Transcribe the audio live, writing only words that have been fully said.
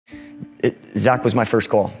Zach was my first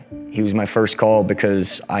call. He was my first call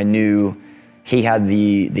because I knew he had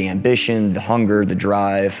the ambition, the hunger, the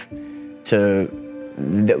drive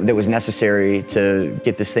that was necessary to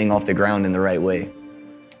get this thing off the ground in the right way.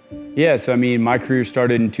 Yeah, so I mean, my career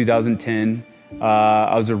started in 2010.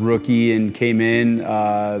 I was a rookie and came in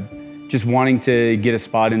just wanting to get a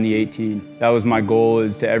spot in the 18. That was my goal,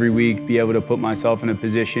 is to every week be able to put myself in a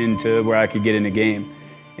position to where I could get in a game.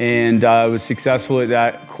 And I was successful at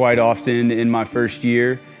that quite often in my first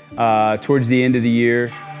year. Towards the end of the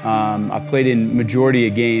year, I played in majority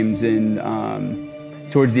of games, and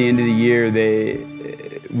towards the end of the year,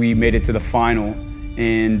 we made it to the final,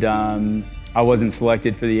 and I wasn't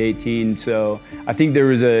selected for the 18. So I think there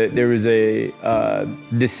was a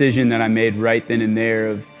decision that I made right then and there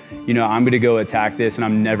of, you know, I'm going to go attack this, and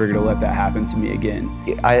I'm never going to let that happen to me again.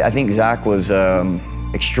 I think Zach was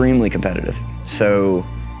extremely competitive, so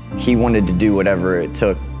he wanted to do whatever it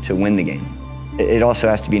took to win the game. It also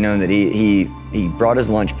has to be known that he brought his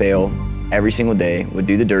lunch pail every single day, would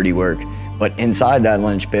do the dirty work, but inside that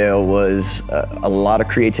lunch pail was a lot of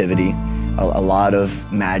creativity, a lot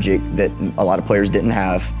of magic that a lot of players didn't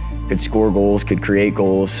have. Could score goals, could create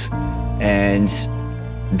goals, and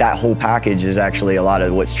that whole package is actually a lot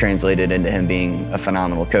of what's translated into him being a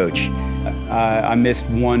phenomenal coach. I missed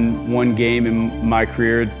one game in my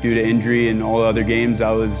career due to injury, and all other games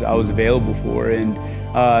I was available for, and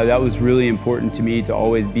that was really important to me, to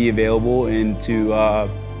always be available and to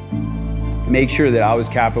make sure that I was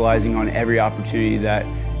capitalizing on every opportunity that,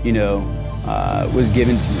 you know, was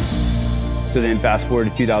given to me. So then fast forward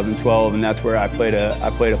to 2012, and that's where I played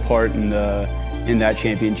a part in that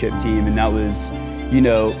championship team, and that was, you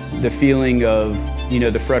know, the feeling of, you know,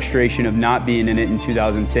 the frustration of not being in it in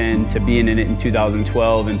 2010 to being in it in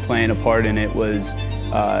 2012 and playing a part in it was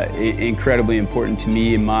incredibly important to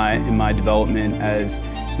me in my development, as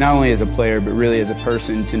not only as a player but really as a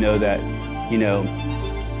person, to know that, you know,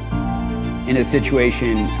 in a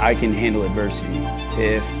situation I can handle adversity.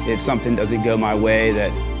 If something doesn't go my way,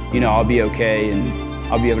 that, you know, I'll be okay, and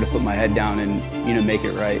I'll be able to put my head down and, you know, make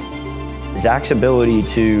it right. Zach's ability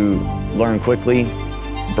to learn quickly,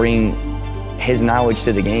 bring his knowledge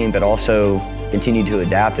to the game, but also continue to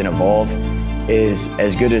adapt and evolve, is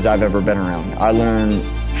as good as I've ever been around. I learn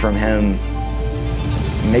from him,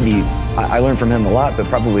 I learn from him a lot, but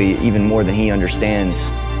probably even more than he understands,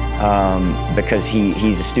 because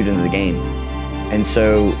he's a student of the game. And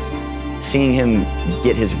so seeing him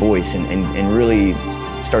get his voice and really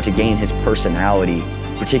start to gain his personality,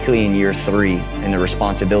 particularly in year 3, and the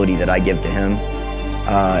responsibility that I give to him,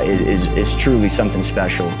 is truly something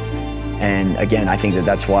special. And again, I think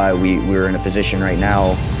that's why we're in a position right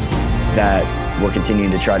now that we're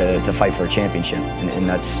continuing to try to fight for a championship, and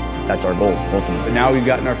that's our goal, ultimately. But now we've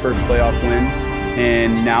gotten our first playoff win,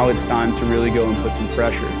 and now it's time to really go and put some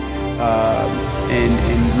pressure,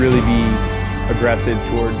 and really be aggressive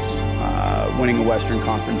towards winning a Western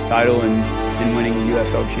Conference title and winning a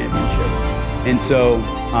USL championship. And so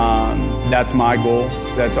that's my goal.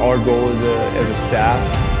 That's our goal as a staff,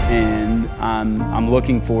 and I'm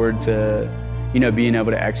looking forward to, you know, being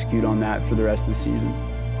able to execute on that for the rest of the season.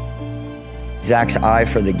 Zach's eye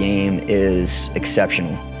for the game is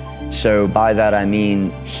exceptional. So by that I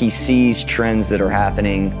mean he sees trends that are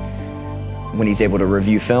happening when he's able to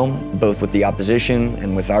review film, both with the opposition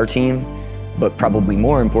and with our team, but probably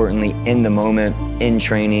more importantly, in the moment, in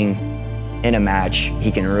training, in a match,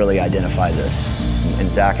 he can really identify this.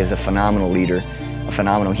 And Zach is a phenomenal leader, a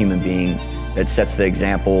phenomenal human being that sets the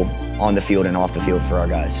example on the field and off the field for our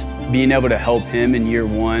guys. Being able to help him in year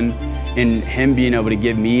 1 and him being able to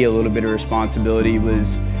give me a little bit of responsibility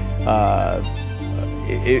was,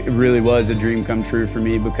 it really was a dream come true for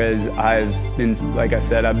me, because I've been, like I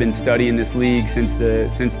said, I've been studying this league since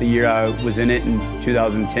the year I was in it in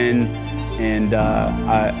 2010, and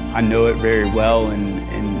I know it very well, and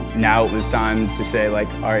now it was time to say, like,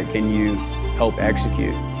 all right, can you help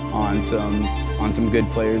execute on some good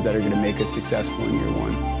players that are going to make us successful in year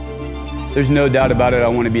 1. There's no doubt about it, I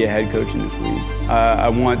want to be a head coach in this league. I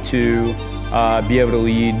want to be able to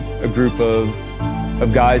lead a group of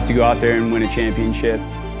guys to go out there and win a championship.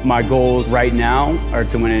 My goals right now are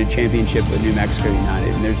to win a championship with New Mexico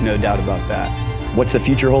United, and there's no doubt about that. What's the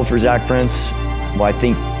future hold for Zach Prince? Well, I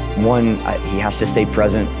think, one, he has to stay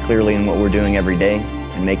present clearly in what we're doing every day,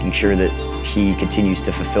 and making sure that he continues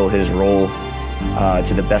to fulfill his role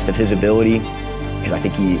to the best of his ability, because I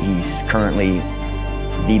think he's currently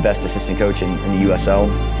the best assistant coach in the USL.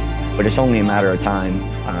 But it's only a matter of time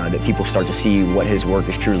that people start to see what his work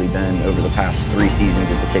has truly been over the past 3 seasons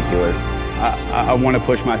in particular. I want to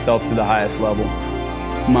push myself to the highest level.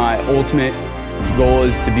 My ultimate goal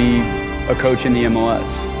is to be a coach in the MLS.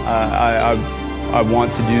 I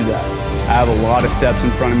want to do that. I have a lot of steps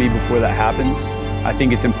in front of me before that happens. I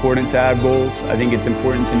think it's important to have goals. I think it's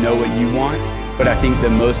important to know what you want, but I think the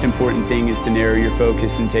most important thing is to narrow your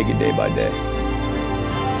focus and take it day by day.